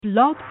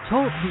Blog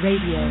Talk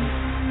Radio.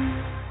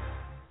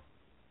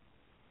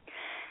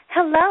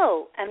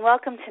 Hello, and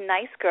welcome to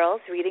Nice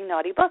Girls Reading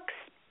Naughty Books.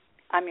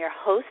 I'm your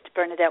host,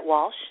 Bernadette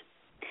Walsh.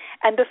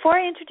 And before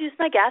I introduce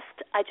my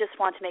guest, I just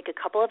want to make a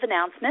couple of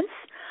announcements.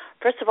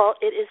 First of all,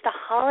 it is the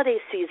holiday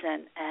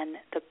season and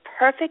the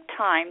perfect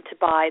time to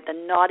buy the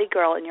naughty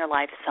girl in your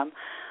life some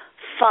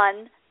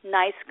fun,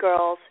 Nice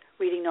Girls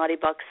Reading Naughty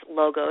Books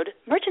logoed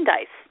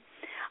merchandise.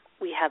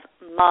 We have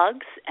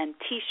mugs and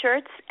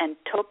T-shirts and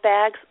tote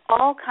bags,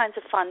 all kinds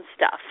of fun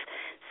stuff.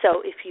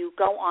 So if you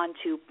go on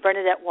to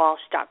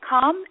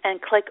BernadetteWalsh.com and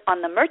click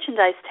on the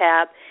merchandise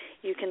tab,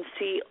 you can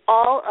see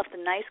all of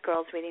the Nice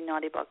Girls Reading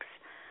Naughty Books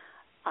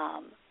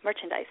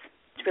merchandise.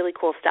 It's really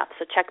cool stuff,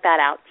 so check that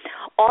out.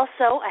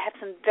 Also, I have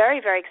some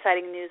very, very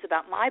exciting news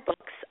about my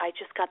books. I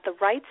just got the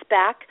rights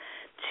back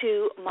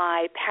to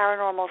my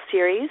paranormal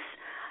series,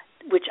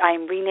 which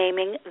I'm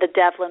renaming The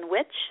Devlin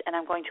Witch, and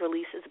I'm going to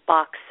release as a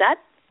box set.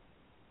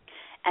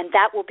 And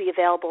that will be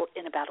available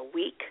in about a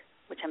week,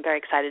 which I'm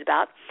very excited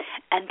about.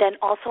 And then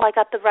also I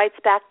got the rights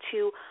back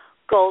to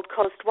Gold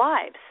Coast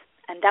Wives,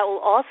 and that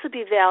will also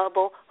be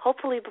available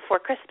hopefully before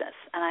Christmas.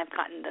 And I've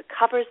gotten the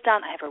covers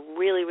done. I have a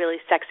really, really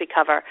sexy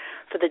cover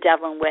for The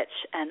Devlin Witch,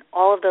 and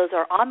all of those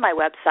are on my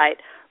website,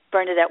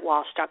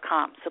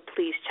 BernadetteWalsh.com, so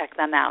please check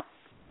them out.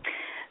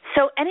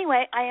 So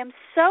anyway, I am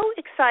so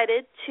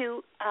excited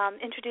to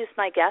introduce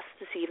my guest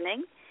this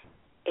evening,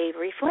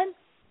 Avery Flynn.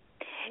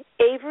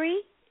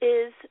 Avery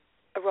is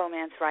a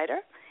romance writer,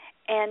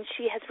 and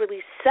she has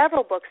released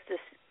several books this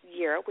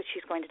year, which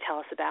she's going to tell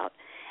us about.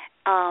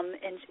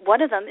 And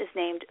one of them is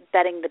named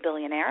Betting the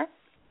Billionaire,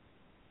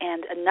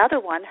 and another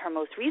one, her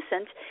most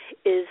recent,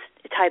 is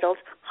titled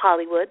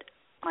Hollywood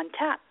on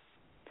Tap.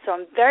 So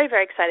I'm very,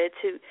 very excited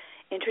to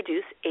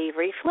introduce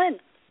Avery Flynn.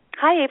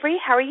 Hi, Avery.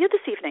 How are you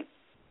this evening?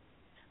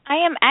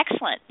 I am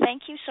excellent.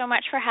 Thank you so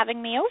much for having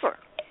me over.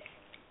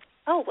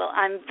 Oh, well,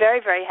 I'm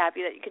very, very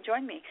happy that you could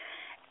join me.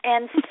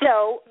 And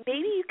so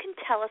maybe you can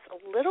tell us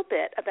a little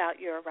bit about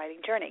your writing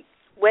journey.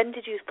 When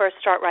did you first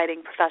start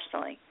writing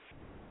professionally?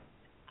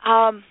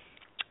 Oh,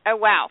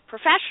 wow.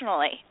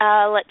 Professionally.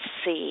 Let's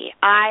see.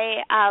 I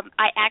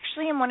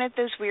actually am one of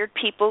those weird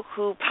people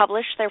who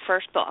published their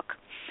first book.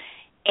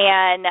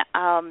 And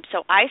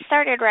so I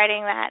started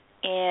writing that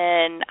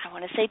in, I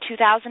want to say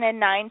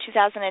 2009,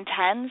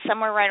 2010,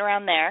 somewhere right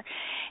around there.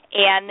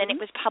 And then it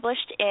was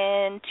published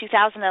in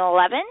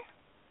 2011,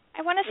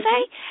 I want to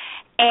say.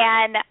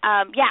 And,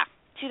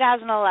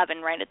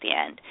 2011, right at the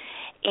end.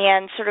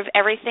 And sort of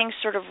everything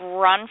sort of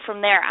run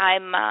from there. I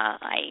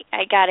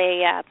got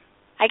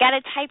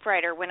a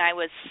typewriter when I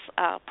was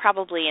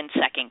probably in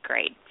second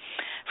grade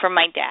from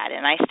my dad,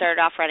 and I started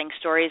off writing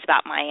stories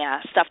about my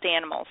stuffed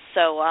animals.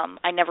 So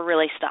I never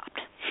really stopped.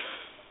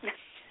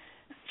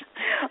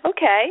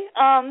 Okay.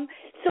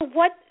 So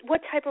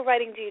what type of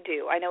writing do you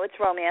do? I know it's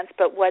romance,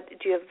 but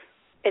do you have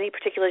any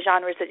particular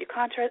genres that you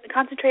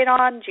concentrate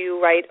on? Do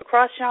you write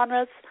across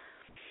genres?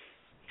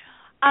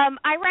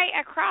 I write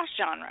across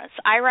genres.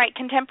 I write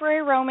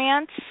contemporary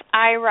romance,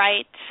 I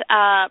write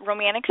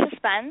romantic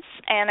suspense,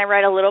 and I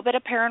write a little bit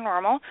of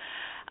paranormal.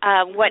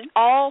 What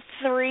all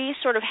three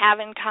sort of have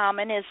in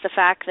common is the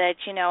fact that,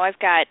 I've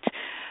got,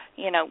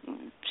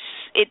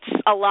 it's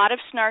a lot of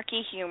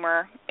snarky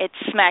humor. It's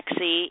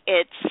smexy.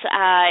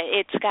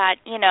 It's got,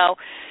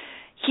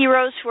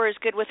 heroes who are as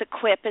good with a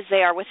quip as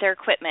they are with their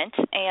equipment,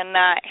 and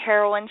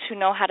heroines who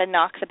know how to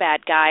knock the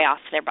bad guy off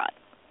their butt.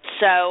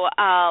 So,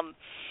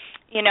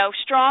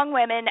 strong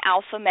women,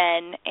 alpha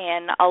men,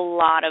 and a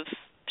lot of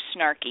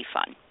snarky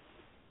fun.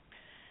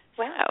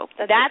 Wow,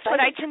 so that's what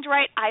I tend to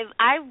write.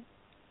 I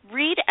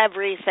read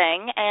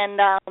everything,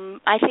 and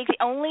I think the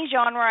only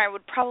genre I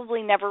would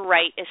probably never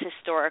write is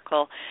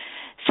historical,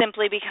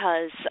 simply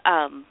because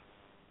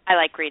I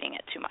like reading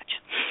it too much.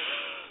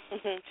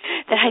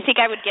 That I think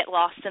I would get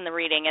lost in the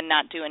reading and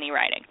not do any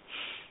writing.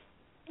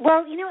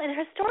 Well, and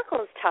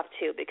historical is tough,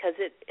 too, because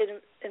it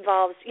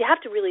involves, you have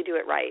to really do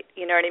it right,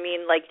 you know what I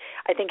mean? Like,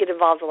 I think it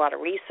involves a lot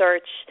of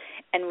research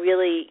and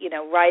really,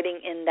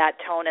 writing in that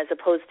tone as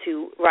opposed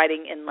to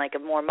writing in, like, a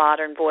more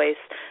modern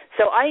voice.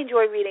 So I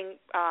enjoy reading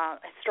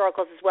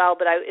historicals as well,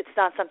 but it's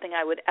not something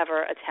I would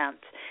ever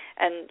attempt.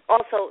 And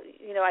also,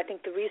 I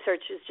think the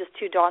research is just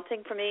too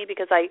daunting for me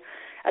because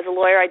as a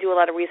lawyer, I do a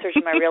lot of research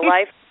in my real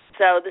life.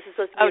 So this is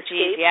supposed to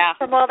be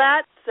escape from all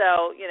that.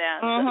 So,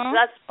 so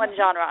that's one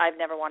genre I've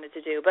never wanted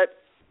to do.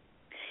 But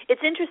it's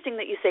interesting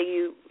that you say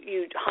you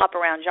hop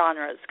around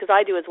genres, because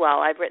I do as well.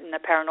 I've written a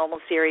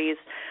paranormal series.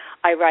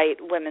 I write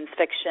women's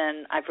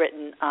fiction. I've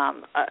written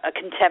a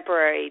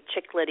contemporary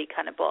chick litty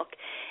kind of book.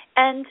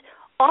 And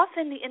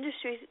often the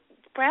industry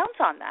frowns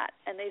on that,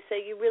 and they say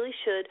you really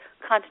should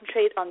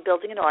concentrate on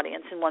building an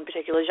audience in one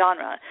particular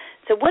genre.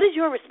 So what is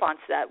your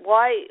response to that?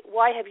 Why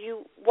have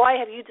you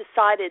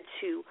decided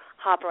to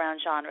hop around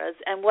genres,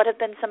 and what have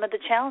been some of the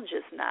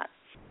challenges in that?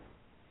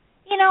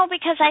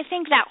 Because I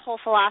think that whole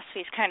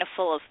philosophy is kind of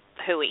full of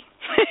hooey.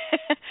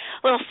 A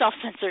little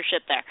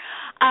self-censorship there.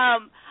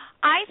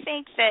 I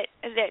think that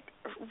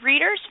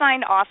readers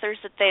find authors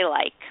that they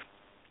like,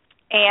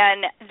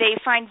 and they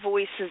find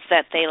voices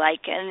that they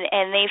like,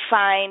 and they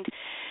find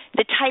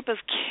the type of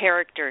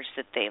characters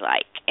that they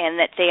like and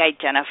that they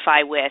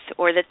identify with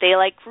or that they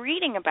like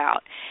reading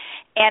about.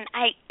 And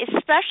I,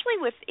 especially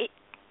with it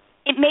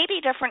may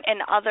be different in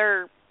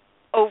other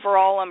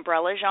overall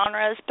umbrella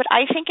genres, but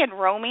I think in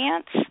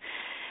romance,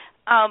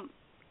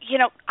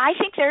 I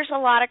think there's a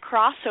lot of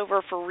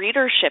crossover for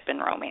readership in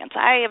romance.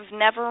 I have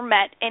never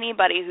met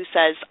anybody who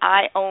says,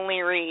 I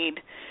only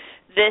read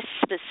this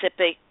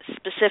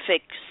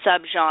specific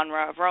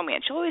subgenre of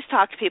romance. You always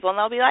talk to people, and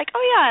they'll be like,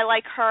 oh, yeah, I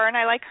like her, and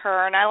I like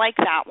her, and I like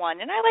that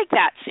one, and I like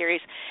that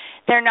series.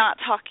 They're not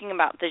talking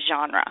about the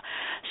genre.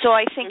 So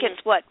I think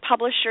it's what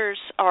publishers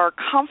are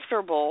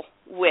comfortable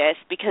with,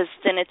 because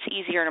then it's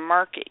easier to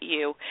market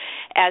you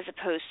as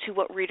opposed to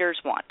what readers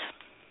want.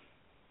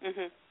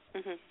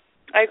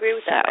 I agree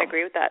with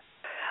that.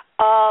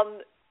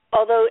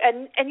 Although,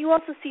 and you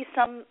also see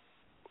some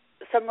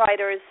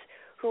writers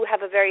who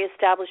have a very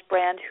established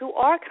brand who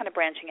are kind of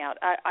branching out.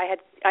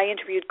 I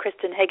interviewed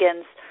Kristen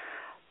Higgins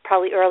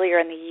probably earlier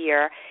in the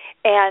year,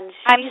 and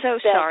I'm so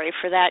sorry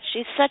for that.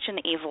 She's such an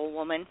evil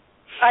woman.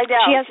 I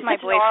know. She has my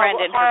boyfriend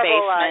in her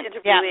basement.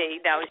 Interviewee.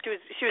 Yeah. No, she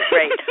was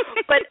great.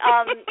 But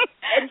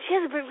and she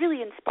has a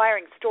really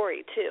inspiring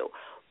story too.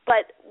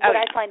 But what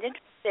I find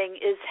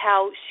interesting is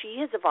how she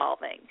is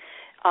evolving.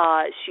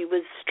 She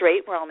was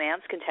straight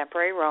romance,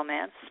 contemporary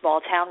romance, small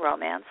town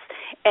romance,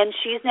 and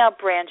she's now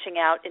branching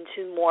out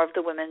into more of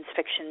the women's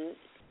fiction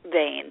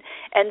vein.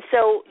 And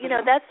so,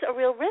 that's a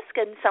real risk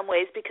in some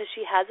ways, because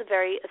she has a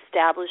very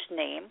established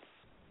name,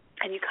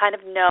 and you kind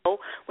of know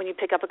when you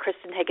pick up a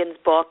Kristen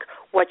Higgins book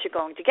what you're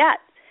going to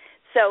get.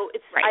 So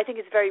I think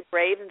it's very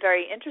brave and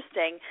very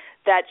interesting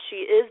that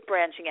she is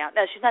branching out.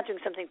 Now, she's not doing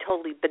something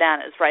totally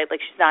bananas, right?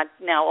 Like, she's not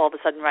now all of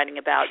a sudden writing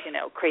about,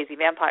 crazy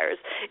vampires.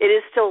 It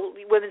is still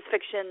women's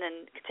fiction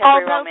and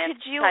contemporary romance.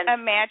 Could you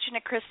imagine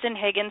a Kristen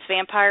Higgins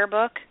vampire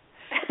book?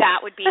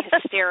 That would be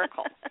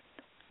hysterical.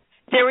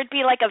 There would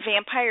be like a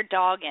vampire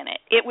dog in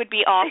it. It would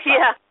be awesome.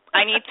 Yeah.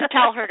 I need to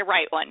tell her to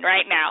write one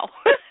right now.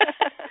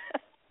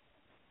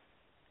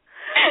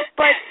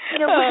 But,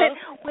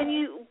 when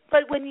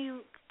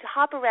you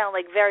hop around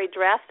like very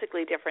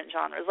drastically different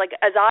genres, like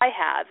as I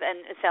have, and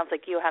it sounds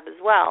like you have as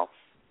well,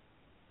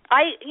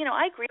 I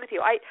agree with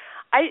you. I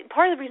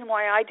part of the reason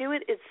why I do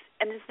it is,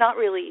 and it's not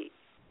really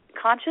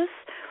conscious,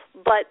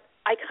 but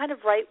I kind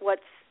of write what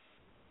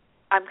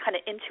I'm kind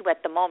of into at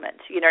the moment,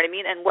 you know what I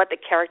mean, and what the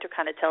character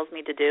kind of tells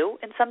me to do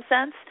in some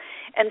sense.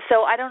 And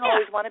so I don't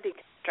always want to be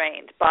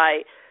constrained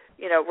by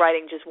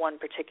writing just one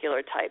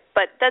particular type.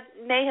 But that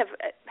may have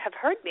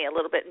hurt me a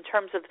little bit in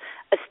terms of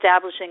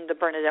establishing the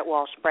Bernadette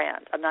Walsh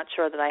brand. I'm not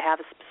sure that I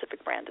have a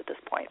specific brand at this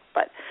point,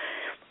 but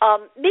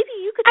maybe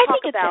you could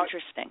talk about... I think it's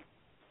interesting.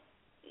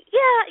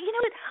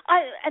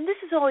 Yeah, and this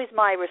is always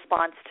my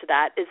response to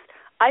that, is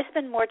I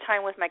spend more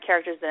time with my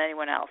characters than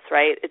anyone else,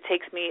 right? It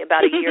takes me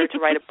about a year to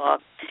write a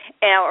book,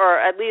 or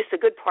at least a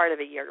good part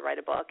of a year to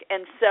write a book.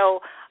 And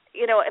so...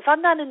 if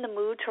I'm not in the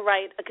mood to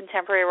write a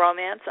contemporary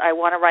romance, I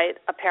want to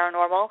write a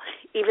paranormal.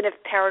 Even if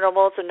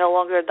paranormals are no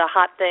longer the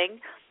hot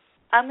thing,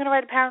 I'm going to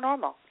write a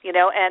paranormal,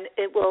 and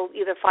it will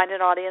either find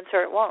an audience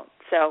or it won't.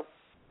 So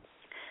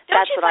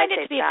that's what I take.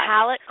 Don't you find it to be a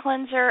palate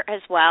cleanser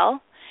as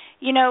well?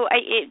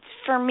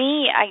 For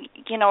me,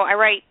 I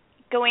write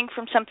going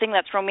from something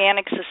that's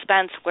romantic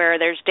suspense where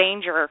there's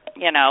danger,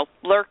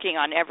 lurking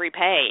on every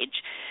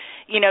page,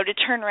 to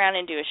turn around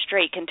and do a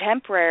straight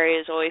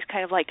contemporary is always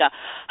kind of like a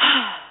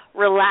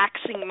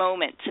relaxing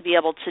moment to be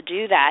able to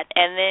do that.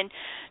 And then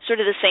sort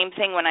of the same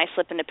thing when I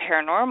slip into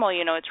paranormal,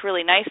 it's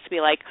really nice to be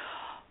like,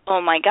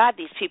 oh my God,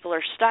 these people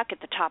are stuck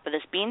at the top of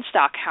this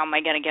beanstalk. How am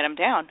I going to get them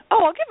down?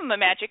 Oh, I'll give them a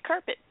magic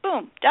carpet.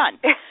 Boom,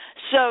 done.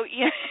 So,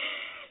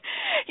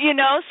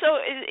 so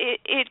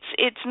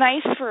it's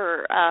nice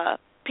for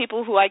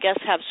people who I guess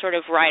have sort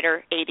of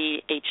writer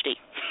ADHD.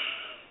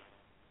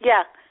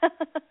 Yeah.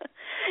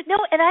 No,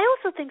 and I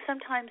also think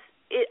sometimes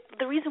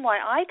the reason why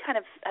I kind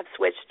of have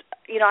switched,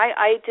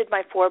 I did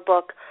my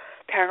 4-book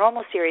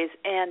paranormal series,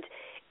 and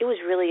it was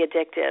really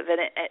addictive. And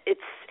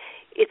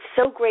it's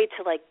so great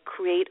to like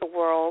create a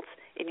world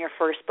in your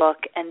first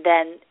book, and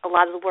then a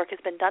lot of the work has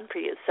been done for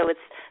you. So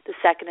it's the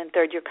second and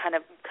third, you're kind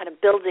of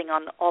building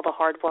on all the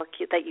hard work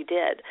that you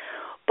did.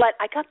 But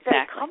I got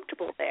very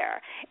comfortable there,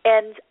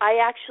 and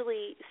I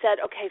actually said,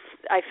 okay,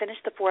 I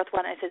finished the 4th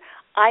one. I said,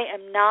 I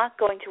am not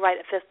going to write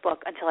a 5th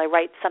book until I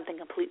write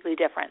something completely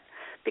different,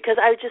 because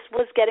I just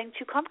was getting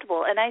too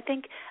comfortable. And I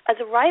think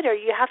as a writer,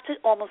 you have to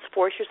almost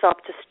force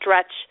yourself to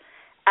stretch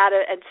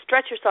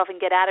yourself and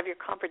get out of your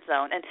comfort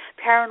zone. And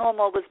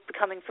paranormal was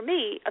becoming, for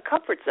me, a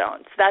comfort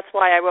zone. So that's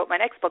why I wrote my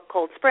next book,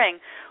 Cold Spring,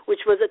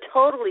 which was a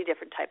totally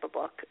different type of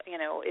book.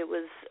 It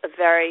was a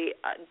very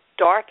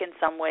dark in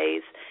some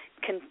ways,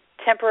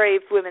 contemporary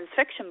women's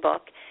fiction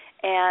book,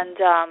 and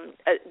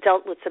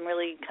dealt with some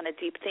really kind of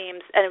deep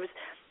themes. And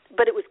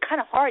it was kind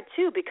of hard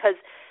too, because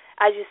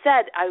as you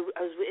said, I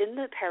was in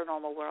the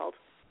paranormal world,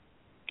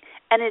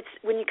 and it's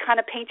when you kind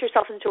of paint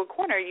yourself into a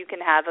corner, you can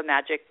have a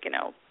magic,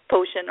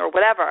 potion or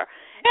whatever.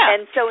 Yeah.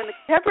 And so in the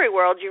contemporary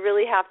world, you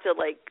really have to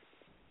like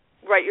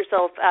write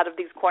yourself out of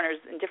these corners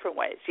in different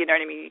ways. You know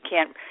what I mean? You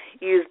can't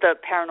use the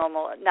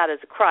paranormal not as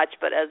a crutch,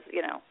 but as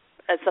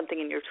as something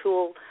in your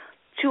tool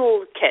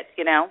kit.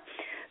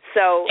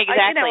 So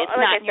exactly, it's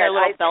not in your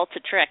little belt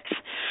of tricks.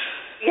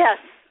 Yes,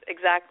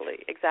 exactly.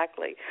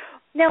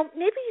 Now,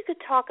 maybe you could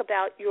talk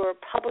about your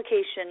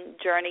publication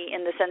journey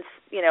in the sense,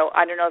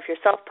 I don't know if you're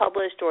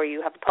self-published or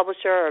you have a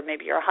publisher or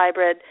maybe you're a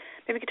hybrid.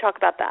 Maybe you could talk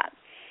about that.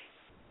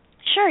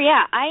 Sure,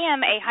 yeah. I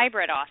am a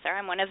hybrid author.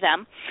 I'm one of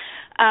them.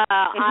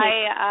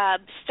 I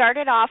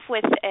started off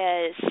with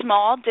a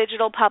small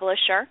digital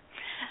publisher,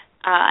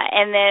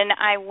 and then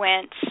I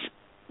went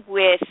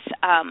with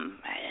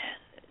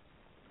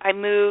I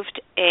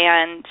moved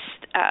and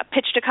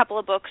pitched a couple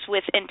of books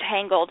with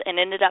Entangled and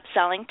ended up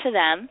selling to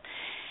them.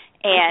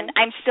 And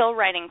I'm still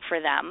writing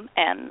for them,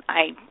 and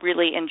I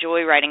really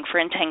enjoy writing for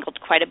Entangled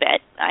quite a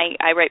bit.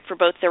 I write for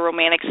both their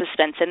romantic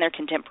suspense and their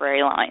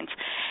contemporary lines.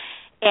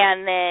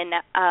 And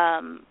then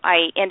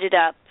I ended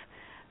up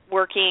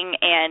working,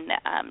 and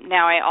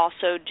now I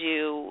also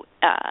do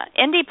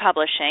indie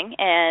publishing,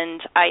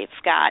 and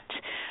I've got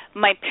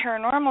my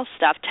paranormal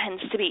stuff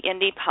tends to be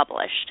indie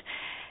published.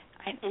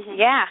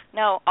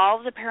 All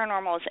of the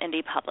paranormal is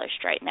indie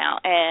published right now,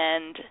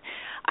 and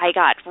I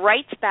got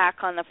rights back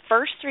on the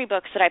first 3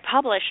 books that I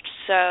published,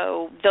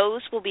 so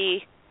those will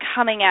be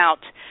coming out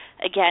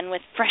again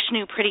with fresh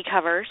new pretty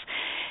covers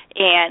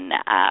and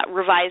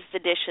revised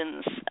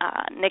editions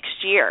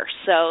next year.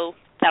 So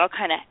that'll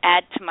kind of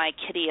add to my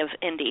kitty of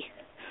indie.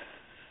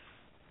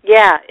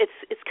 Yeah,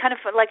 it's kind of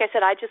fun. Like I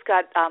said, I just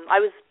got I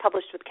was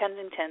published with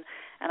Kensington,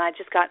 and I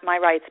just got my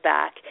rights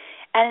back,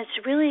 and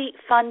it's really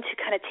fun to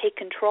kind of take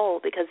control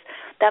because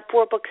that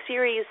 4-book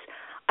series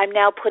I'm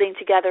now putting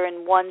together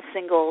in one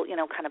single,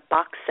 kind of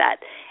box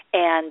set,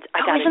 and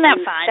I got isn't that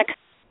fun?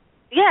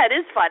 Yeah, it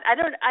is fun. I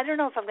don't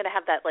know if I'm going to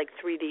have that like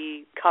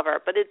 3D cover,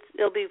 but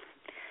it'll be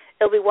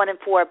 1 and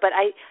 4. But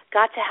I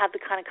got to have the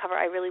kind of cover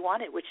I really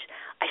wanted, which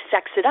I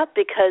sexed it up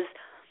because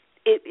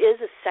it is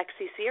a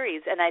sexy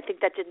series, and I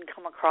think that didn't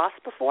come across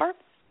before.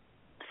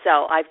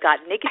 So I've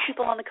got naked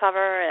people on the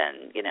cover,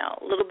 and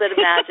a little bit of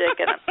magic,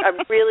 and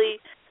I'm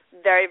really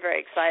very,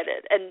 very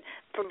excited. And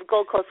from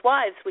Gold Coast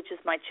Wives, which is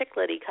my chick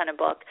litty kind of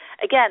book,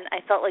 again, I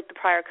felt like the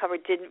prior cover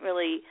didn't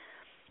really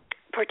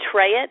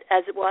portray it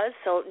as it was.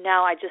 So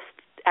now I just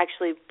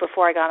actually,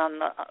 before I got on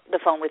the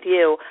phone with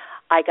you,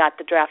 I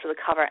got the draft of the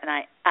cover, and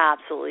I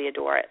absolutely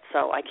adore it.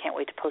 So I can't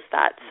wait to post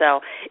that.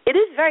 So it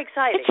is very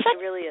exciting. It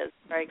really is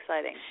very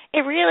exciting.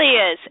 It really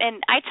is.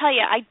 And I tell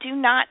you, I do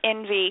not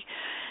envy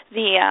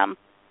the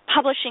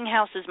publishing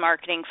house's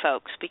marketing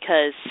folks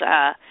because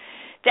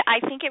I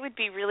think it would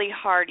be really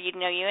hard.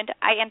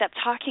 I end up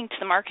talking to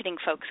the marketing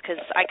folks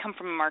because I come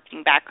from a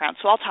marketing background,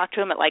 so I'll talk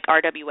to them at like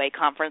RWA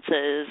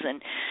conferences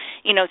and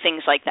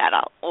things like that.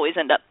 I'll always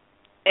end up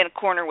in a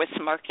corner with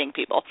some marketing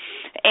people,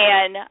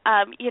 and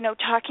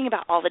talking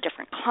about all the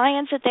different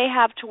clients that they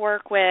have to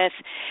work with,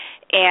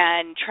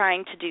 and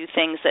trying to do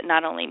things that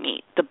not only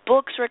meet the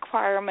book's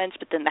requirements,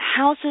 but then the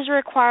house's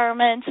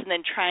requirements, and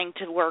then trying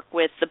to work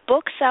with the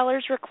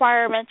bookseller's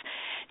requirements.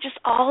 Just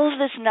all of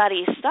this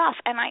nutty stuff.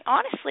 And I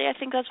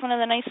think that's one of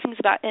the nice things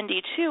about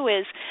indie, too,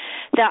 is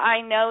that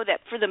I know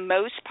that for the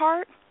most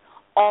part,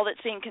 all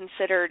that's being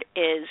considered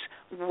is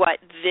what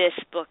this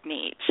book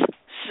needs.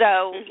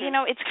 So,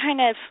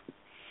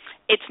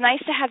 it's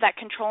nice to have that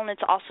control, and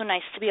it's also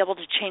nice to be able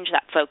to change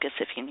that focus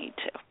if you need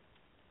to.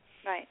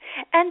 Right.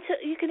 And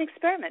you can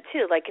experiment,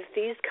 too. Like, if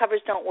these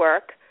covers don't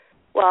work,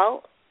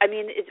 well,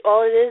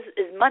 all it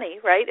is money,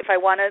 right? If I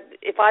want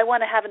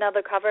to have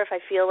another cover, if I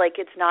feel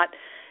like it's not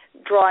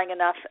drawing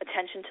enough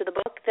attention to the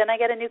book, then I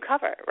get a new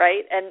cover,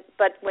 right?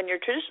 But when you're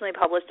traditionally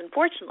published,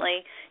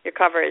 unfortunately, your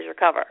cover is your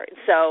cover.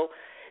 So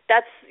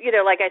that's,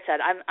 like I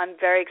said, I'm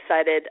very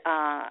excited.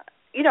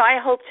 I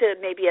hope to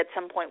maybe at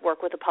some point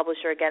work with a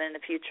publisher again in the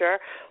future,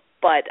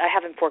 but I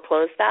haven't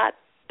foreclosed that.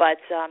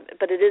 But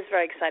it is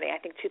very exciting. I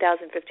think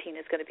 2015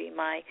 is going to be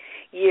my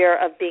year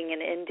of being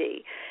an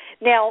indie.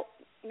 Now,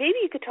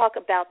 maybe you could talk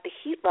about the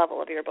heat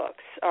level of your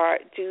books, or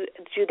do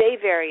they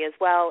vary as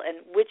well, and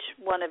which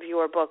one of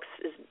your books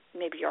is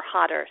maybe your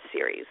hotter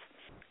series?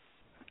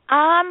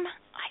 I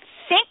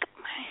think,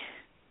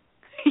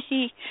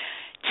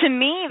 to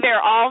me,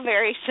 they're all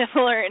very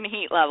similar in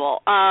heat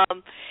level.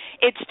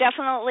 It's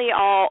definitely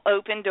all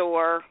open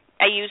door.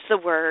 I use the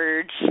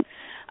words.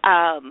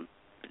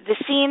 The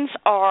scenes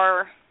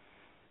are,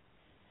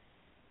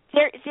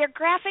 they're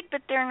graphic,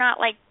 but they're not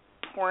like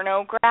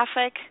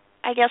pornographic,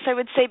 I guess I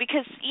would say,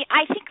 because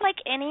I think like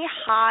any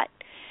hot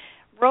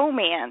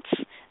romance,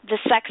 the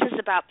sex is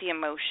about the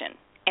emotion,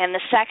 and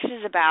the sex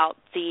is about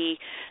the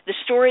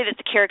story that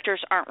the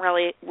characters aren't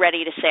really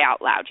ready to say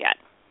out loud yet.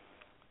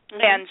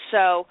 Mm-hmm. And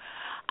so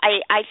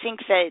I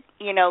think that,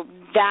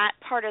 that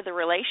part of the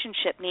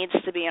relationship needs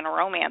to be in a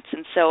romance,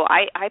 and so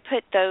I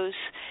put those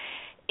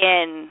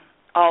in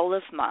all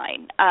of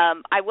mine.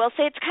 I will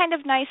say it's kind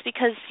of nice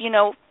because,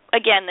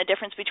 again, the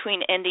difference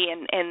between indie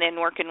and then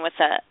working with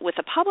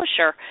a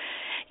publisher,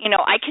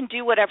 I can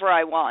do whatever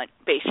I want,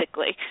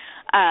 basically.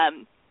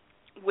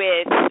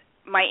 With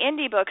my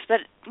indie books,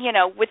 but,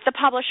 with the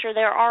publisher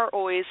there are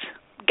always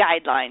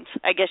guidelines,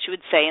 I guess you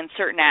would say, in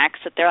certain acts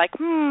that they're like,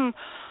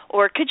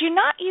 or could you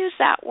not use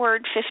that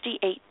word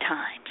 58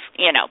 times?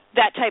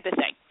 That type of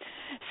thing.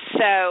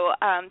 So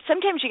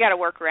sometimes you got to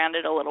work around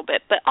it a little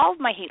bit, but all of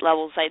my heat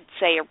levels, I'd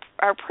say,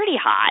 are pretty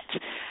hot.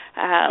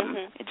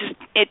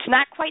 It's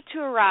not quite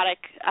too erotic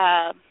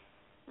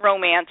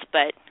romance,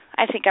 but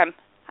I think I'm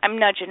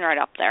nudging right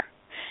up there.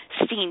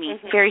 Steamy,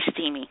 very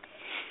steamy.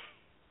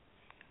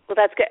 Well,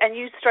 that's good. And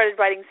you started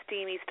writing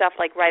steamy stuff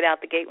like right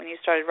out the gate when you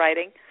started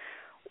writing,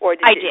 or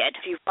I did.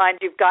 Do you find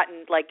you've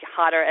gotten like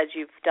hotter as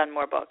you've done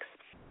more books?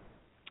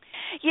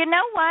 You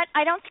know what?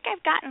 I don't think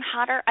I've gotten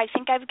hotter. I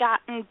think I've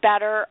gotten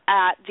better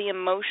at the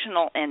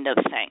emotional end of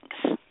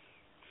things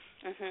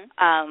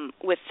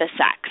with the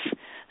sex.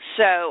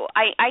 So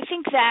I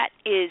think that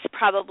is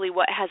probably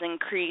what has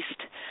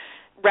increased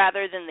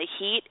rather than the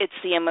heat. It's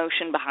the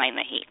emotion behind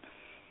the heat.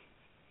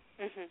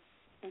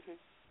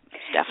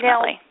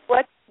 Definitely.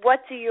 Now,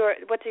 what do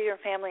your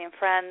family and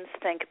friends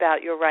think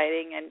about your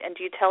writing, and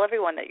do you tell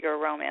everyone that you're a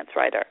romance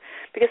writer?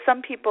 Because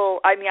some people,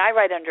 I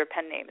write under a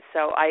pen name,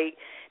 so I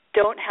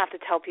don't have to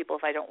tell people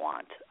if I don't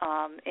want.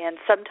 And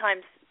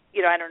sometimes,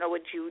 I don't know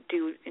what you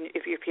do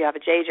if you have a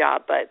day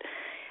job, but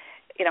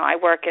I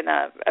work in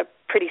a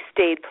pretty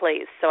staid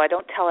place, so I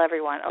don't tell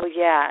everyone, oh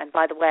yeah, and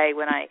by the way,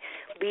 when I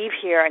leave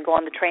here and go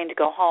on the train to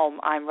go home,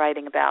 I'm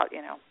writing about,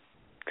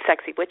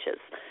 sexy witches.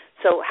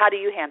 So how do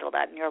you handle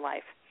that in your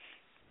life?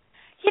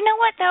 You know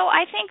what, though?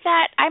 I think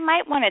that I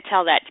might want to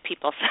tell that to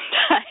people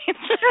sometimes,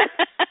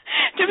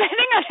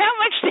 depending on how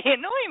much they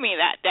annoy me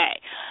that day.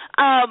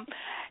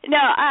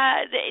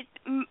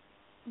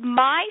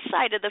 My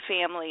side of the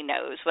family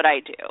knows what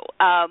I do.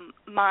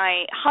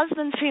 My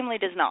husband's family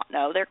does not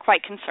know. They're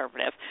quite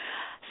conservative,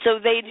 so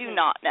they do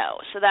not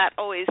know. So that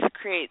always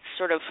creates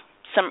sort of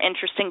some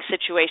interesting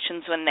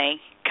situations when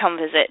they come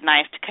visit, and I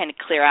have to kind of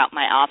clear out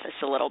my office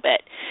a little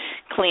bit,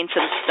 clean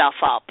some stuff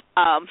up.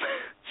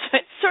 So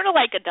it's sort of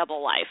like a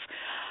double life.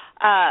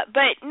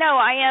 But no,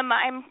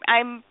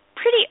 I'm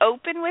pretty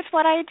open with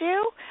what I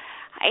do.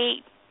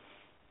 I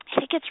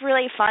think it's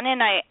really fun,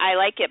 and I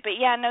like it. But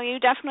yeah, no, you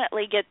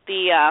definitely get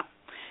the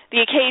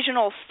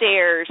occasional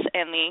stares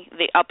and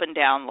the up and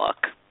down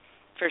look,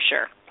 for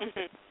sure,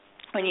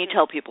 when you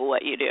tell people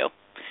what you do.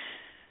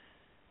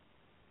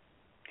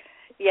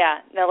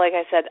 Yeah, no, like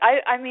I said,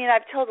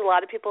 I've told a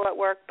lot of people at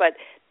work, but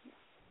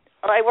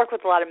I work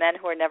with a lot of men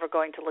who are never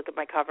going to look at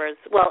my covers.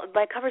 Well,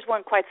 my covers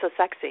weren't quite so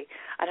sexy.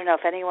 I don't know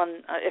if any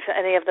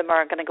of them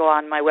are going to go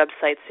on my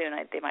website soon.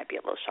 They might be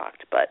a little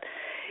shocked, but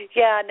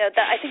yeah, no,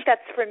 I think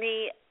that's, for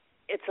me,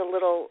 it's a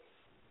little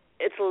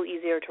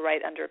easier to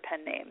write under a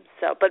pen name.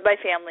 So, but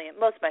most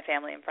of my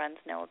family and friends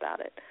know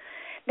about it.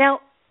 Now,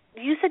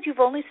 you said you've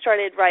only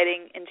started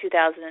writing in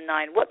 2009.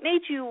 What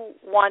made you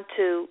want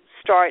to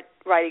start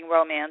writing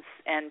romance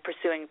and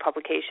pursuing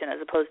publication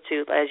as opposed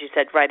to, as you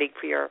said, writing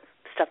for your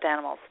stuffed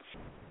animals?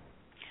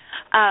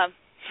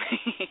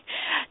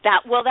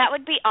 That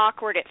would be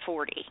awkward at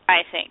 40,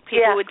 I think.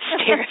 People would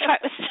stare if I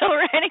was still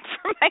writing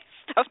for my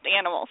stuffed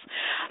animals.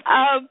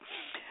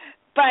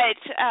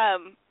 But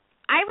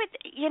I would,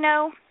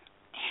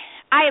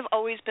 I have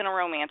always been a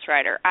romance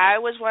writer. I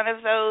was one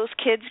of those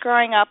kids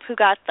growing up who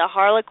got the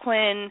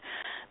Harlequin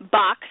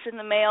box in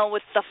the mail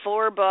with the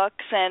 4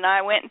 books, and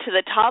I went into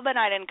the tub and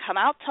I didn't come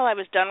out till I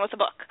was done with the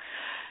book.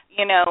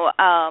 And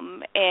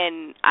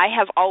I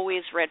have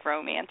always read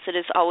romance. It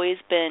has always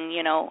been,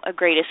 a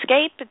great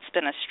escape. It's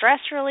been a stress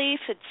relief.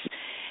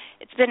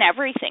 It's been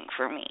everything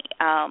for me.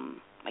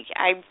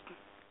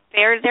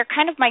 They're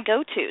kind of my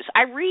go-tos.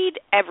 I read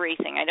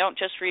everything. I don't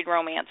just read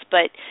romance,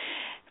 but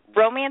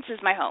romance is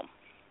my home.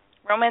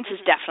 Romance is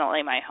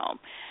definitely my home.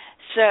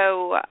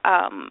 So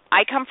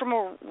I come from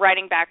a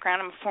writing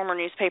background. I'm a former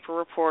newspaper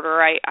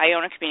reporter. I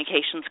own a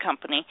communications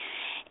company.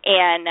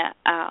 And,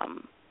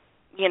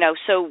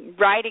 so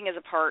writing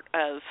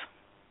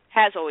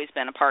has always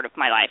been a part of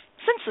my life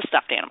since the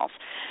stuffed animals.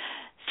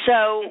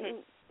 So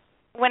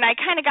when I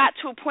kind of got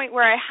to a point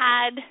where I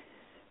had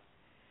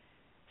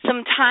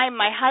some time,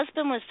 my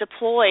husband was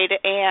deployed,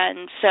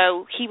 and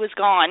so he was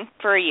gone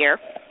for a year.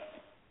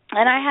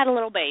 And I had a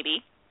little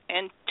baby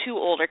and 2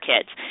 older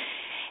kids.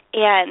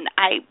 And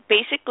I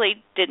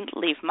basically didn't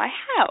leave my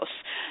house.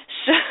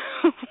 So,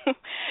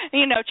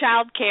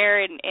 child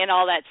care and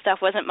all that stuff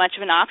wasn't much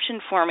of an option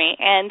for me.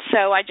 And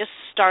so I just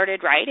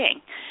started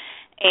writing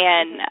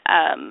and,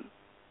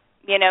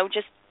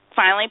 just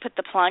finally put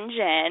the plunge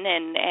in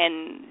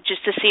and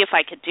just to see if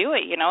I could do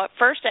it. At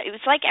first it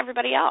was like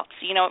everybody else.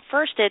 At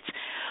first it's,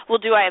 well,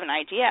 do I have an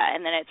idea?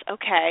 And then it's,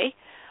 okay,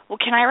 well,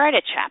 can I write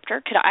a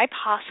chapter? Could I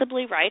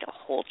possibly write a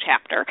whole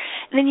chapter?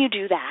 And then you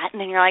do that, and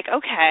then you're like,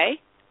 okay,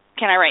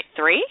 can I write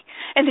 3?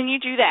 And then you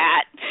do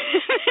that,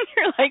 and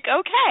you're like,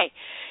 okay,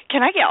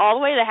 can I get all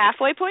the way to the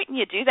halfway point? And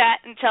you do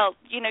that until,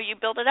 you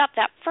build it up.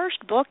 That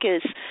first book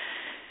is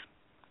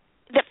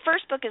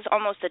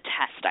almost a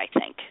test, I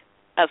think,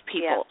 of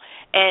people.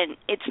 Yeah. And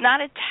it's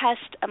not a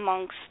test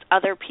amongst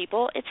other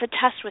people. It's a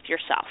test with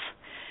yourself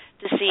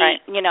to see,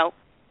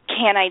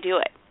 can I do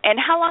it? And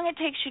how long it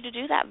takes you to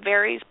do that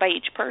varies by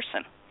each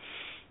person.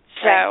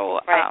 So,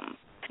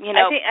 you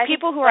know, I think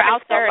people who are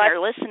out there and are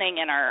listening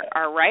and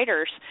are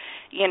writers,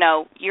 you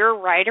know, you're a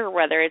writer,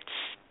 whether it's,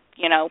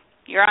 you know,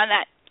 you're on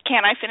that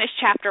can I finish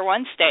chapter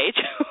 1 stage,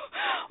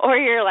 or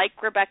you're like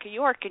Rebecca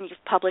York and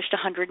you've published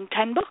 110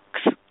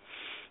 books.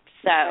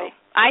 So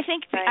I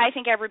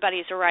think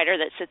everybody's a writer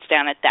that sits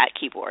down at that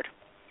keyboard.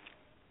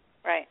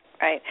 Right.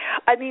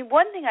 I mean,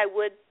 one thing I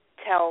would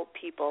tell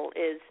people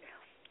is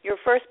your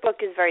first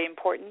book is very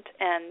important,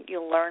 and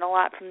you'll learn a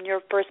lot from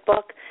your first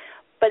book,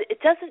 but it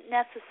doesn't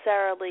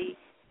necessarily.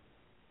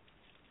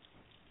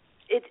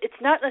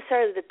 It's not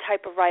necessarily the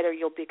type of writer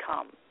you'll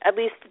become. At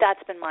least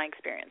that's been my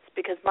experience,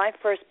 because my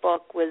first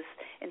book was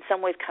in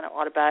some ways kind of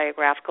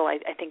autobiographical.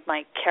 I think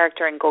my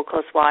character in Gold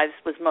Coast Wives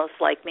was most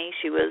like me.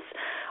 She was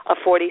a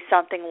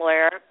 40-something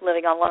lawyer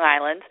living on Long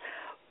Island.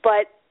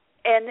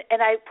 And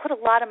I put a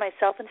lot of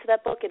myself into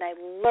that book, and I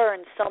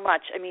learned so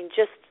much. I mean,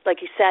 just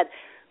like you said,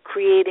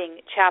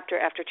 creating chapter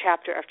after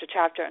chapter after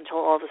chapter until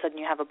all of a sudden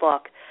you have a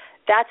book.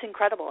 That's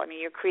incredible. I mean,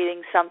 you're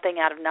creating something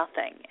out of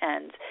nothing.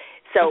 And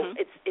so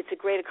it's a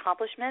great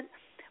accomplishment,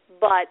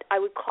 but I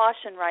would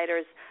caution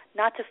writers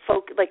not to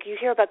focus. Like, you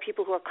hear about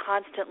people who are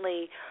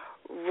constantly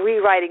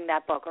rewriting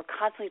that book or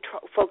constantly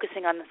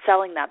focusing on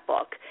selling that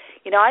book.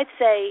 You know, I'd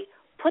say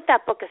put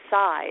that book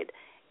aside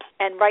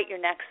and write your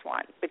next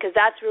one, because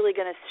that's really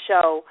going to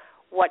show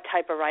what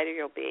type of writer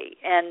you'll be.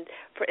 And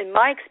in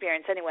my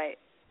experience anyway,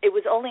 it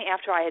was only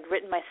after I had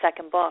written my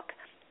second book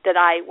that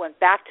I went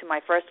back to my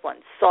first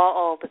one, saw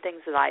all the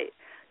things that I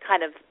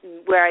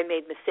where I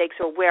made mistakes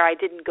or where I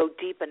didn't go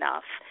deep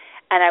enough,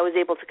 and I was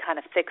able to kind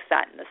of fix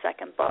that in the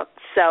second book.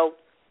 So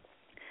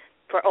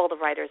for all the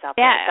writers out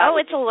there. Yeah,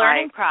 it's a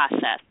learning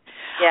process.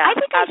 Yeah, I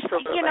think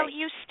absolutely. You know,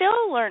 you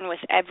still learn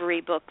with every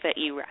book that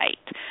you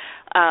write.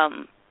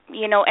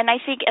 You know, and I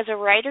think as a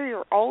writer,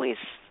 you're always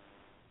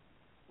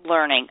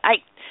learning.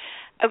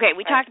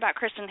 We talked about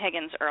Kristen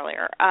Higgins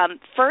earlier.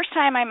 First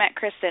time I met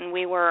Kristen,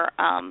 we were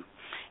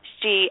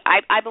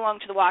I belong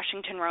to the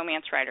Washington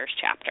Romance Writers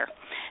chapter,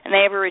 and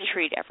they have a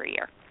retreat every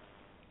year.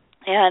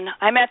 And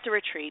I'm at the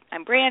retreat.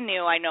 I'm brand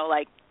new. I know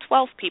like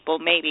 12 people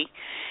maybe,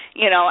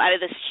 you know, out of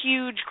this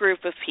huge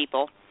group of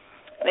people.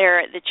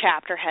 The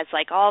chapter has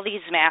like all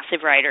these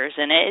massive writers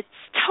in it. It's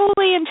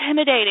totally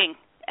intimidating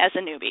as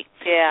a newbie.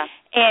 Yeah.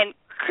 And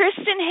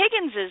Kristen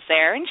Higgins is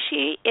there, and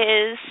she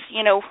is,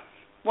 you know,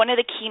 one of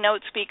the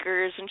keynote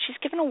speakers, and she's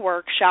given a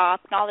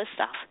workshop and all this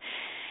stuff.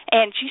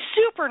 And she's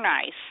super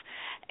nice.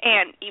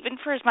 And even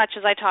for as much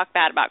as I talk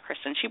bad about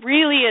Kristen, she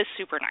really is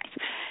super nice.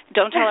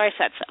 Don't tell her I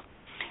said so.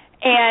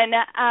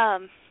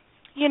 And,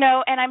 you know,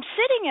 and I'm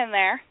sitting in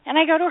there,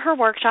 and I go to her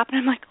workshop, and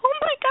I'm like, oh,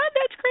 my God,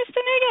 that's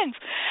Kristen Higgins.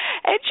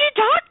 And she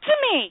talked to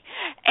me.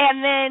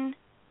 And then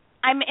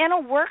I'm in a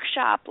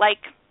workshop,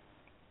 like,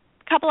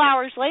 a couple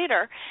hours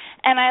later,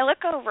 and I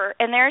look over,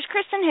 and there's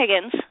Kristen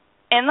Higgins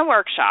in the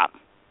workshop,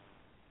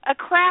 a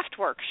craft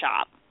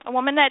workshop, a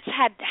woman that's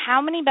had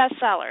how many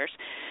bestsellers,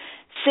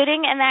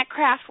 sitting in that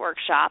craft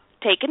workshop,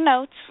 taking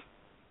notes,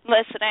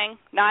 listening,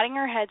 nodding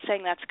her head,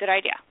 saying that's a good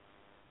idea.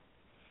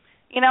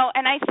 You know,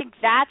 and I think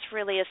that's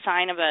really a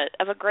sign of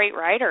a great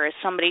writer, is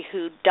somebody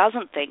who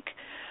doesn't think,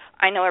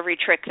 I know every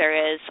trick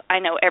there is, I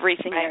know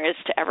everything there is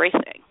to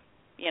everything,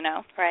 you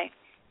know? Right.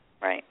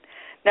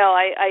 No,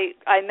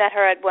 I met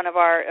her at one of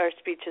our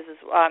speeches,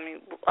 on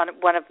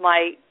one of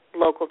my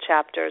local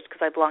chapters,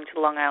 because I belong to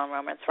the Long Island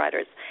Romance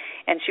Writers,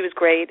 and she was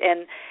great.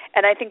 And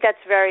I think that's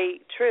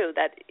very true,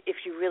 that if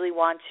you really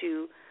want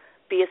to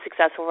be a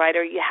successful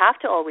writer, you have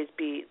to always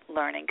be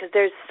learning, because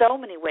there's so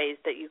many ways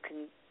that you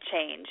can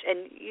change,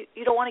 and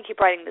you don't want to keep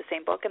writing the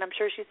same book, and I'm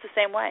sure she's the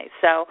same way.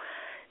 So,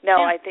 no,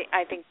 yeah.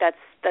 I think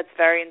that's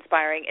very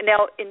inspiring. And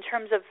now, in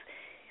terms of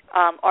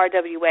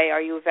RWA,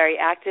 are you a very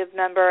active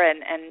member,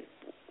 and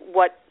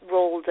what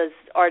role does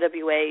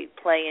RWA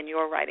play in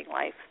your writing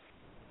life?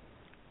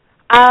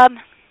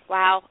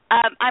 Wow.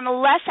 I'm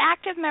a less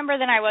active member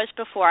than I was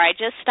before. I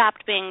just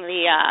stopped being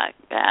the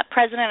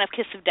president of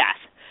Kiss of Death,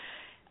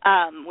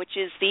 which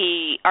is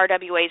the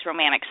RWA's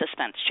romantic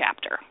suspense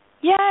chapter.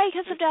 Yay,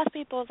 Kiss of Death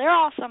people. They're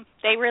awesome.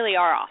 They really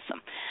are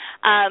awesome.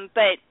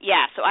 But,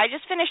 yeah, so I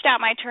just finished out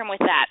my term with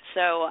that.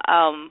 So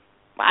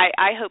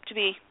I hope to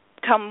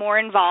become more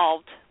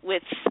involved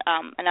with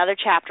another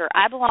chapter.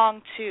 I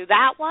belong to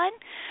that one.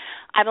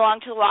 I belong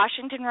to the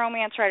Washington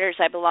Romance Writers.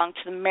 I belong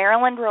to the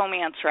Maryland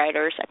Romance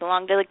Writers. I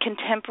belong to the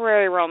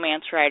Contemporary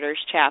Romance Writers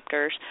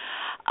chapters.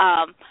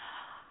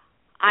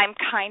 I'm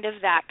kind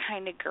of that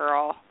kind of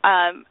girl.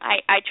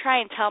 I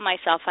try and tell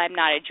myself I'm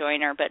not a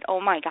joiner, but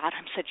oh my God,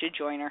 I'm such a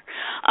joiner.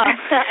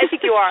 I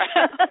think you are.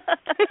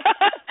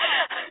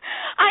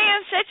 I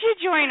am such a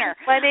joiner.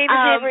 My name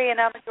is Avery,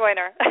 and I'm a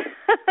joiner.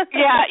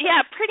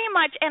 yeah, pretty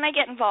much. And I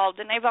get involved,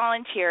 and I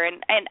volunteer,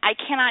 and I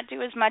cannot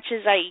do as much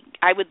as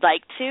I would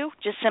like to,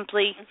 just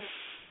simply.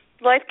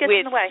 Life gets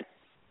in the way.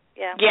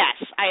 Yeah. Yes,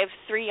 I have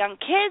 3 young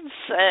kids,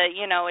 a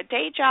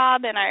day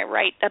job, and I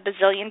write a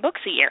bazillion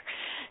books a year.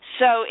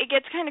 So it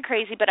gets kind of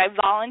crazy, but I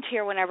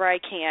volunteer whenever I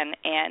can,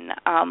 and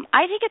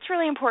I think it's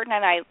really important,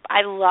 and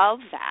I love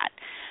that.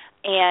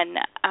 And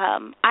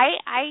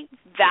I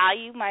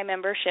value my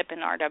membership in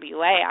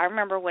RWA. I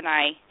remember when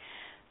I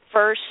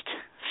first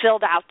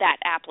filled out that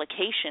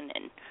application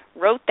and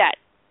wrote that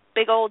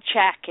big old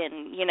check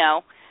and,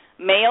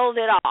 mailed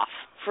it off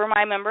for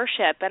my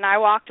membership, and I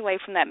walked away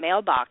from that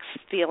mailbox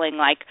feeling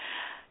like,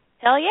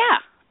 hell yeah,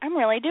 I'm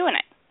really doing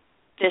it.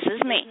 This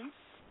is me,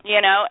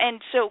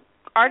 And so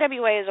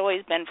RWA has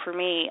always been for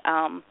me,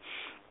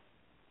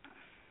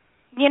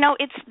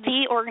 it's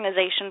the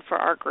organization for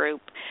our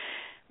group.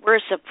 We're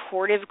a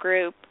supportive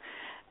group.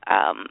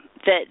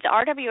 The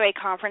RWA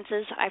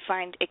conferences I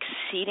find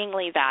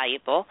exceedingly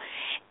valuable,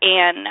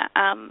 and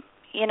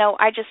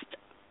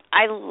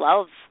I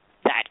love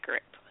that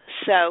group.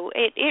 So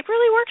it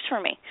really works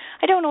for me.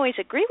 I don't always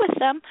agree with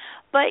them,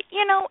 but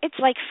it's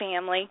like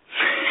family.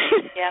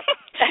 Yep.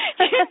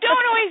 You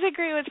don't always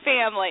agree with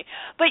family,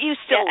 but you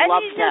still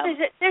love them.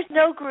 There's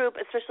no group,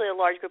 especially a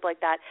large group like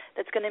that,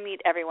 that's going to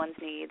meet everyone's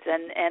needs,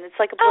 and it's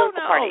like a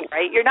political party,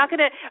 right? You're not going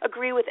to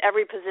agree with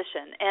every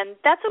position, and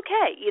that's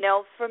okay.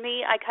 For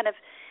me, I kind of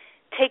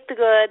take the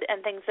good, and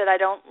things that I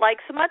don't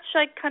like so much,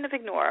 I kind of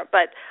ignore.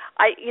 But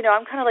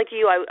I'm kind of like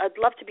you. I'd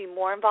love to be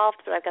more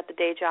involved, but I've got the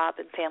day job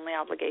and family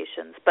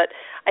obligations. But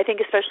I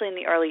think especially in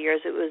the early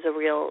years, it was a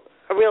real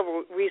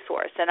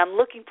resource, and I'm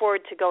looking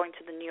forward to going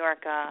to the New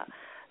York,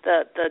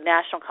 the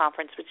national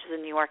conference, which is in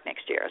New York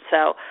next year.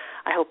 So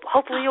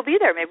hopefully you'll be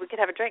there. Maybe we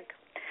could have a drink.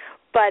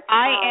 But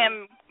I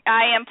am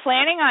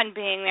planning on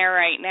being there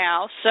right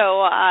now.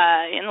 So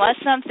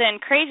unless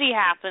something crazy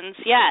happens,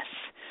 yes.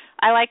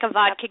 I like a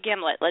vodka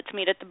gimlet. Let's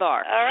meet at the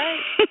bar. All right.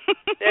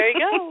 There you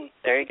go.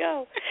 There you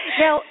go.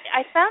 Now,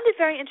 I found it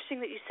very interesting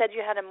that you said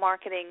you had a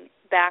marketing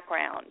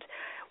background.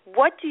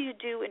 What do you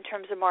do in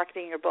terms of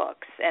marketing your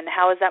books, and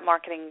how has that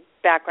marketing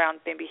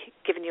background maybe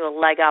given you a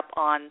leg up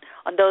on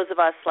those of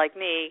us like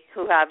me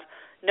who have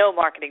no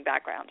marketing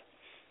background?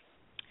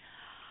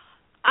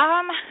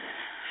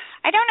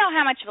 I don't know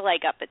how much of a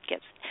leg up it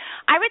gives.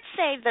 I would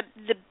say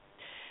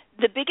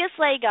the biggest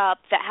leg up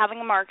that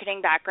having a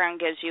marketing background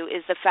gives you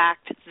is the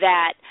fact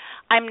that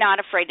I'm not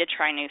afraid to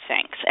try new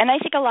things. And I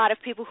think a lot of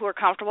people who are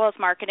comfortable with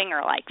marketing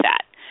are like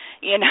that,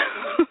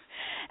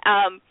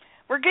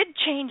 We're good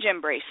change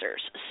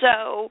embracers.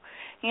 So,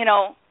 you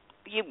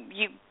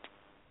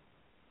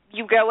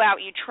go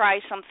out, you try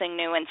something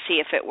new and see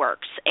if it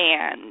works.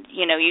 And,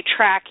 you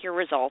track your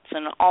results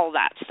and all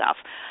that stuff.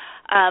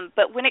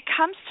 But when it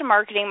comes to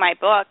marketing my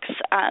books,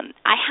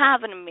 I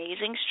have an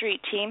amazing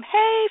street team.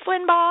 Hey,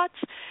 Flynn bots,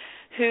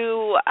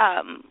 who,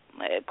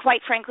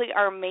 quite frankly,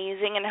 are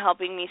amazing in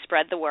helping me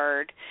spread the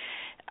word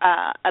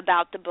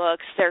about the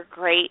books. They're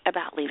great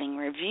about leaving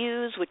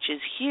reviews, which is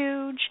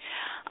huge,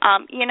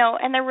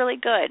 and they're really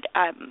good.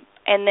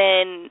 And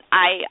then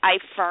I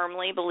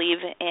firmly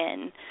believe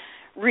in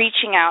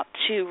reaching out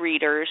to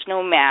readers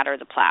no matter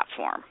the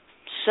platform.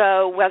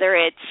 So whether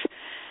it's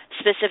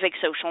specific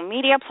social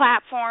media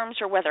platforms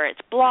or whether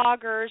it's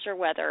bloggers or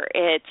whether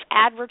it's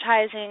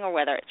advertising or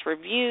whether it's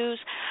reviews,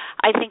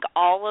 I think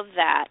all of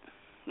that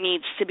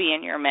needs to be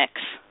in your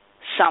mix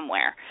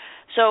somewhere.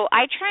 So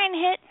I try and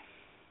hit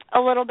a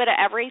little bit of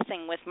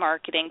everything with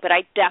marketing, but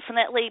I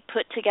definitely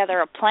put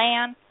together a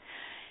plan,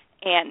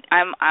 and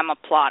I'm a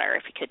plotter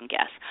if you couldn't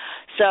guess.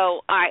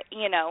 So I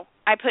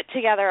put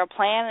together a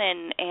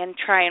plan and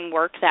try and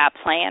work that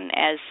plan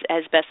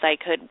as best I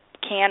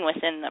can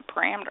within the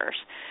parameters.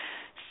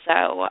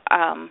 So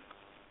I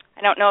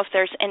don't know if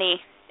there's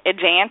any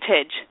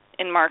advantage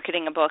in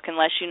marketing a book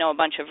unless you know a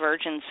bunch of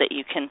virgins that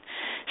you can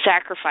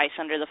sacrifice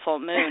under the full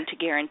moon to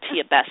guarantee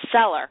a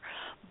bestseller.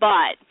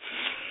 But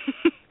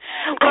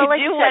I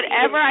do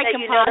whatever I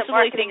can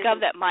possibly think of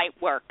that might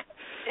work.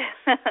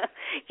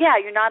 Yeah,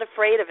 you're not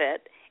afraid of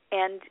it,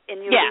 and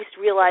you at least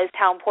realized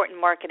how important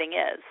marketing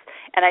is.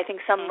 And I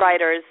think some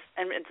writers,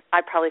 and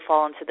I probably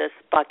fall into this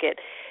bucket,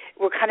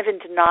 we're kind of in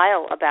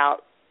denial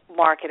about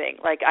marketing.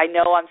 Like, I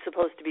know I'm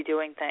supposed to be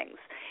doing things.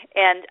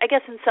 And I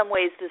guess in some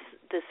ways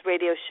this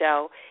radio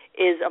show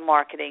is a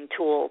marketing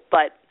tool,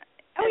 but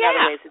in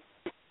other ways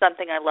it's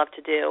something I love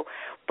to do.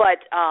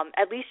 But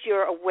at least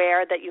you're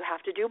aware that you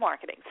have to do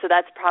marketing. So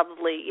that's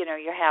probably,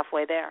 you're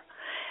halfway there.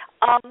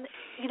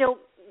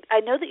 I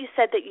know that you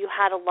said that you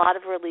had a lot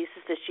of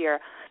releases this year.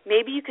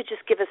 Maybe you could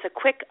just give us a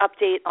quick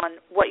update on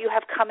what you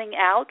have coming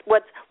out,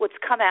 what's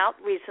come out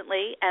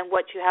recently, and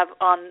what you have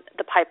on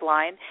the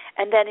pipeline.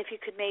 And then if you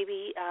could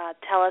maybe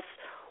tell us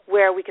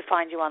where we could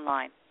find you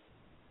online.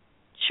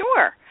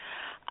 Sure.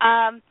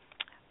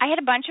 I had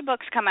a bunch of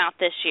books come out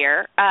this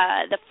year.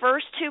 The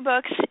first two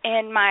books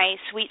in my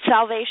Sweet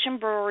Salvation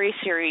Brewery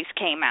series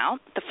came out.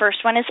 The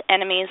first one is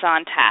Enemies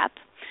on Tap.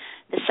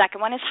 The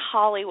second one is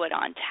Hollywood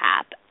on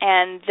Tap.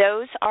 And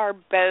those are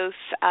both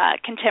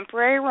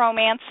contemporary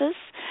romances.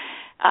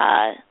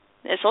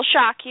 This will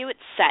shock you. It's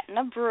set in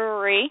a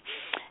brewery.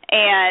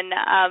 And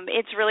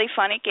it's really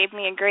fun. It gave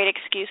me a great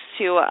excuse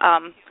to,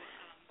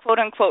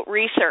 quote-unquote,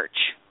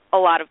 research a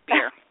lot of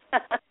beer.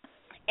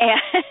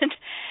 And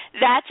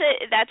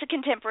that's a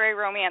contemporary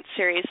romance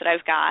series that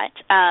I've got.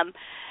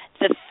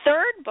 The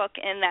third book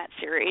in that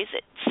series,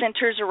 it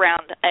centers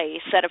around a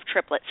set of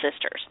triplet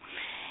sisters.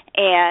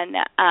 And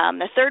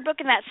the third book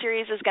in that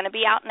series is going to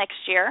be out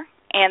next year,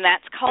 and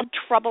that's called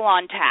Trouble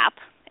on Tap.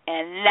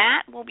 And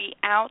that will be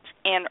out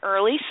in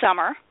early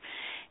summer.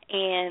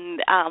 And,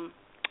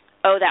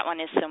 that one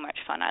is so much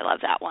fun. I love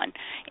that one.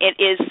 It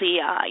is the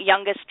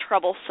youngest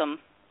troublesome,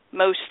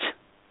 most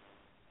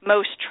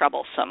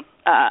troublesome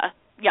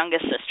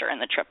youngest sister in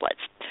the triplets.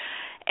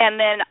 And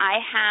then I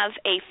have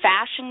a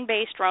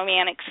fashion-based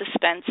romantic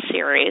suspense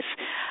series,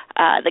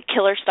 the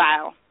Killer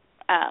Style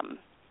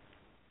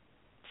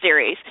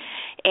series.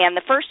 And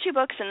the first two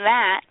books in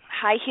that,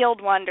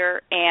 High-Heeled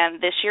Wonder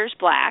and This Year's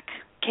Black,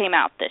 came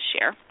out this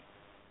year.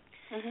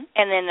 Mm-hmm.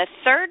 And then the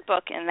third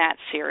book in that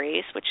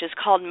series, which is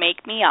called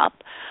Make Me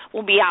Up,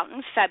 will be out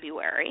in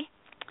February.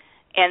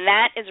 And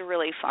that is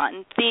really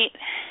fun.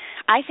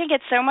 I think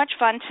it's so much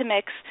fun to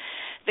mix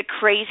the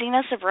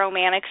craziness of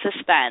romantic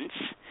suspense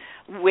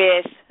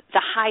with the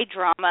high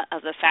drama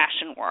of the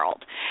fashion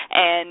world.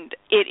 And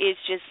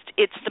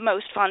it's the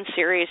most fun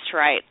series to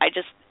write. I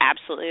just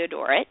absolutely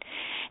adore it.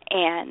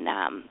 And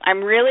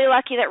I'm really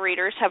lucky that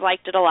readers have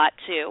liked it a lot,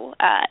 too.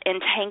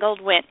 Entangled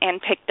went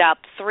and picked up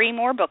 3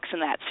 more books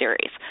in that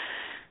series.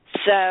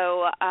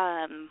 So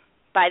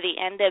by the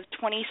end of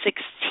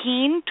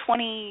 2016,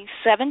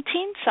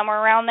 2017,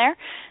 somewhere around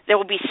there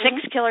will be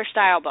 6 Killer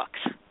Style books.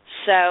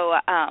 So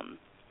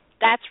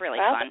that's really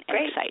fun and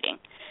exciting.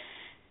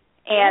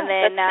 And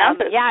then,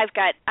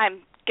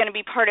 I'm going to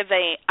be part of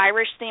a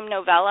Irish-themed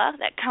novella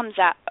that comes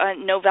out,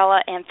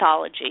 novella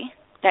anthology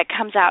that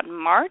comes out in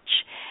March.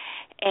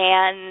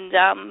 And,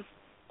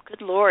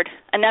 good Lord,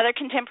 another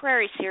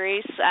contemporary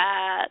series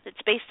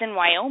that's based in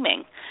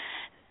Wyoming,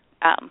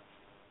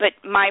 but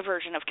my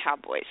version of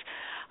cowboys,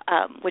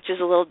 which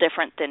is a little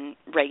different than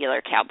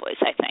regular cowboys,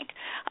 I think.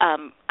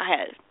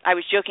 I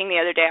was joking the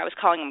other day, I was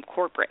calling them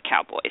corporate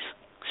cowboys.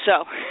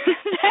 So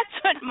that's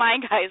what my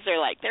guys are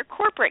like. They're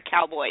corporate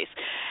cowboys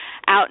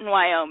out in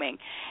Wyoming.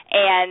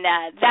 And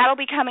that'll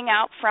be coming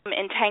out from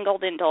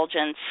Entangled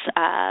Indulgence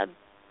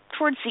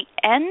towards the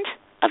end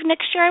of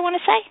next year, I want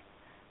to say,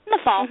 in the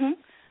fall. Mm-hmm.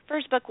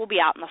 First book will be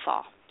out in the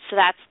fall. So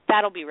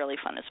that'll be really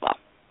fun as well.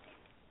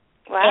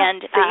 Wow.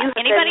 And so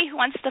anybody who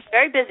wants to...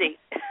 Very busy.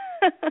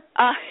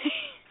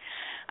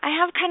 I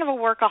have kind of a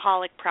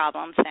workaholic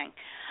problem thing.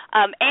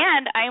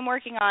 And I am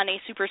working on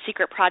a super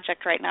secret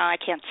project right now I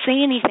can't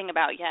say anything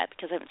about yet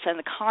because I haven't signed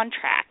the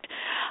contract.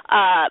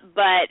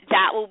 But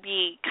that will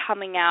be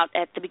coming out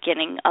at the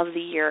beginning of the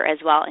year as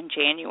well in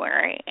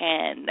January.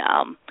 And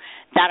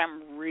that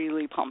I'm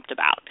really pumped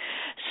about.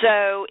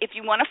 So if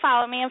you want to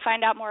follow me and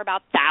find out more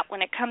about that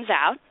when it comes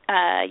out,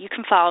 you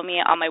can follow me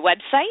on my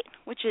website,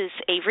 which is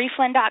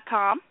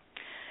averyflynn.com.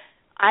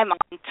 I'm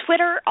on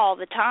Twitter all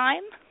the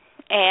time,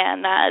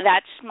 and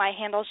that's my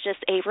handle's just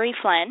Avery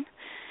Flynn.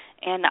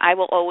 And I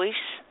will always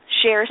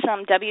share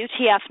some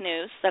WTF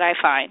news that I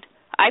find.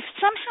 I've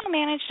somehow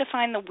managed to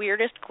find the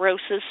weirdest,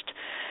 grossest,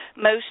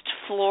 most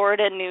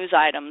Florida news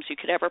items you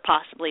could ever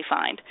possibly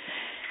find.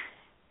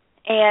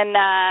 And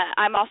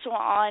I'm also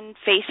on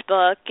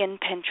Facebook and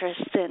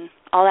Pinterest and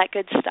all that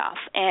good stuff.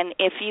 And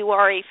if you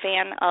are a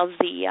fan of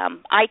the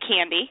eye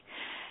candy,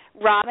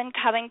 Robin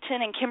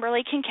Covington and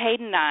Kimberly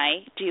Kincaid and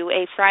I do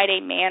a Friday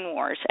Man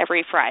Wars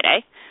every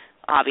Friday,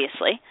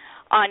 obviously,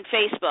 on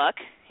Facebook.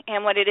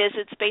 And what it is,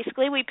 it's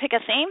basically we pick a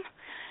theme,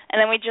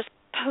 and then we just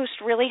post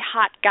really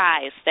hot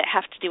guys that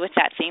have to do with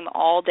that theme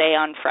all day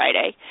on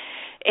Friday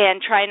and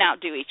try and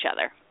outdo each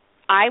other.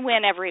 I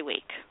win every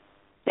week.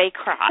 They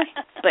cry,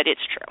 but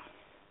it's true.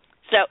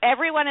 So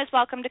everyone is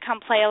welcome to come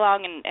play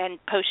along and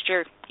post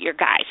your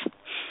guys.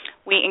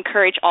 We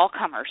encourage all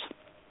comers.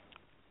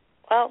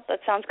 Well, that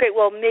sounds great.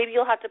 Well, maybe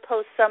you'll have to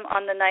post some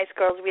on the Nice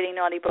Girls Reading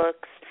Naughty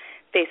Books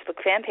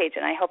Facebook fan page,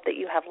 and I hope that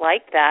you have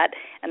liked that.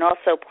 And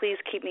also, please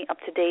keep me up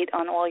to date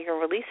on all your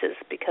releases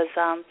because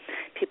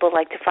people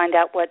like to find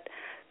out what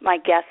my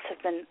guests have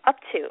been up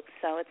to.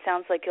 So it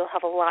sounds like you'll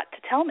have a lot to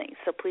tell me.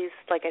 So please,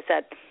 like I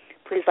said,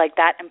 please like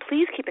that. And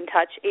please keep in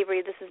touch.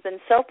 Avery, this has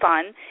been so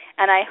fun.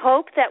 And I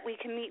hope that we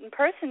can meet in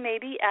person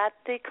maybe at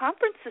the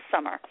conference this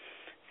summer.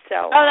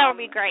 So that would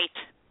be great.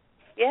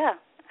 Yeah,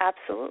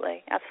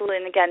 absolutely. Absolutely.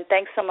 And again,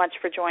 thanks so much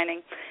for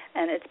joining.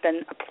 And it's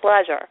been a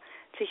pleasure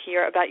to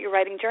hear about your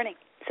writing journey.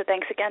 So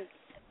thanks again.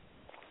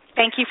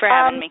 Thank you for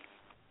having me.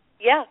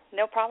 Yeah,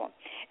 no problem.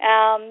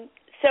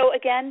 So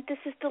again, this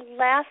is the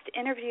last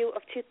interview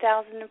of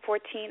 2014.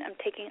 I'm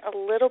taking a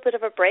little bit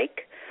of a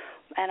break,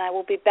 and I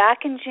will be back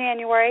in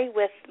January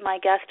with my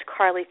guest,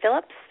 Carly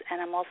Phillips, and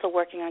I'm also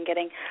working on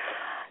getting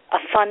a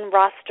fun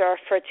roster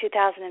for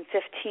 2015.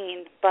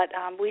 But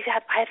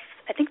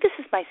I think this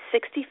is my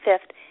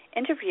 65th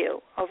interview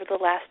over the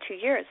last 2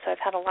 years, so I've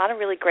had a lot of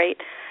really great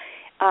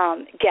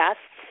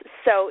guests.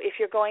 So if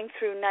you're going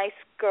through Nice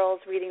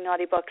Girls Reading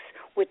Naughty Books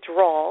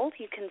withdrawal,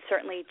 you can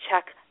certainly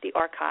check the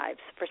archives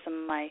for some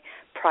of my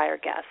prior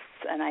guests.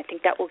 And I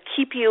think that will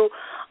keep you,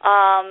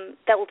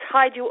 that will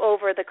tide you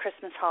over the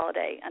Christmas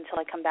holiday until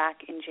I come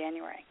back in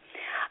January.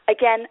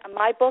 Again,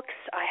 my books,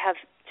 I have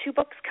 2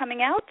 books coming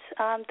out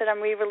that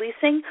I'm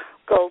re-releasing,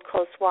 Gold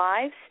Coast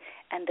Wives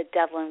and The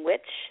Devlin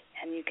Witch.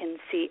 and you can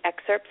see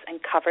excerpts and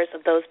covers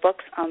of those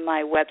books on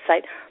my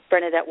website,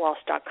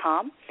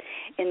 BernadetteWalsh.com.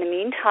 In the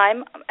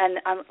meantime, and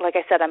like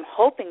I said, I'm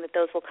hoping that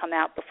those will come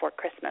out before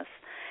Christmas.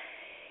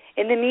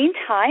 In the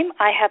meantime,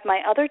 I have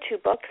my other two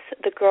books,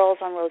 The Girls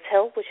on Rose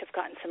Hill, which have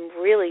gotten some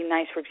really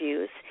nice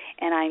reviews,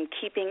 and I'm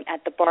keeping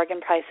at the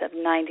bargain price of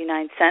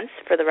 99 cents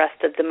for the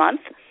rest of the month.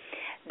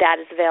 That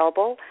is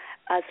available,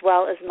 as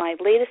well as my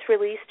latest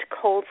released,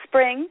 Cold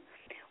Spring,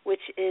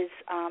 which is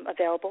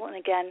available. And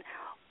again,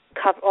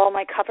 all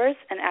my covers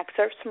and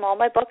excerpts from all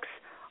my books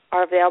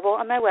are available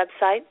on my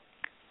website,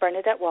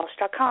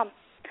 BernadetteWalsh.com.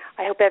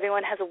 I hope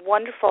everyone has a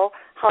wonderful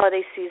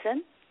holiday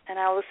season, and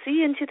I will see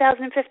you in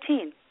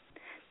 2015.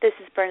 This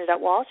is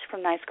Bernadette Walsh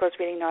from Nice Girls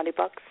Reading Naughty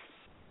Books.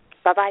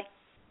 Bye-bye.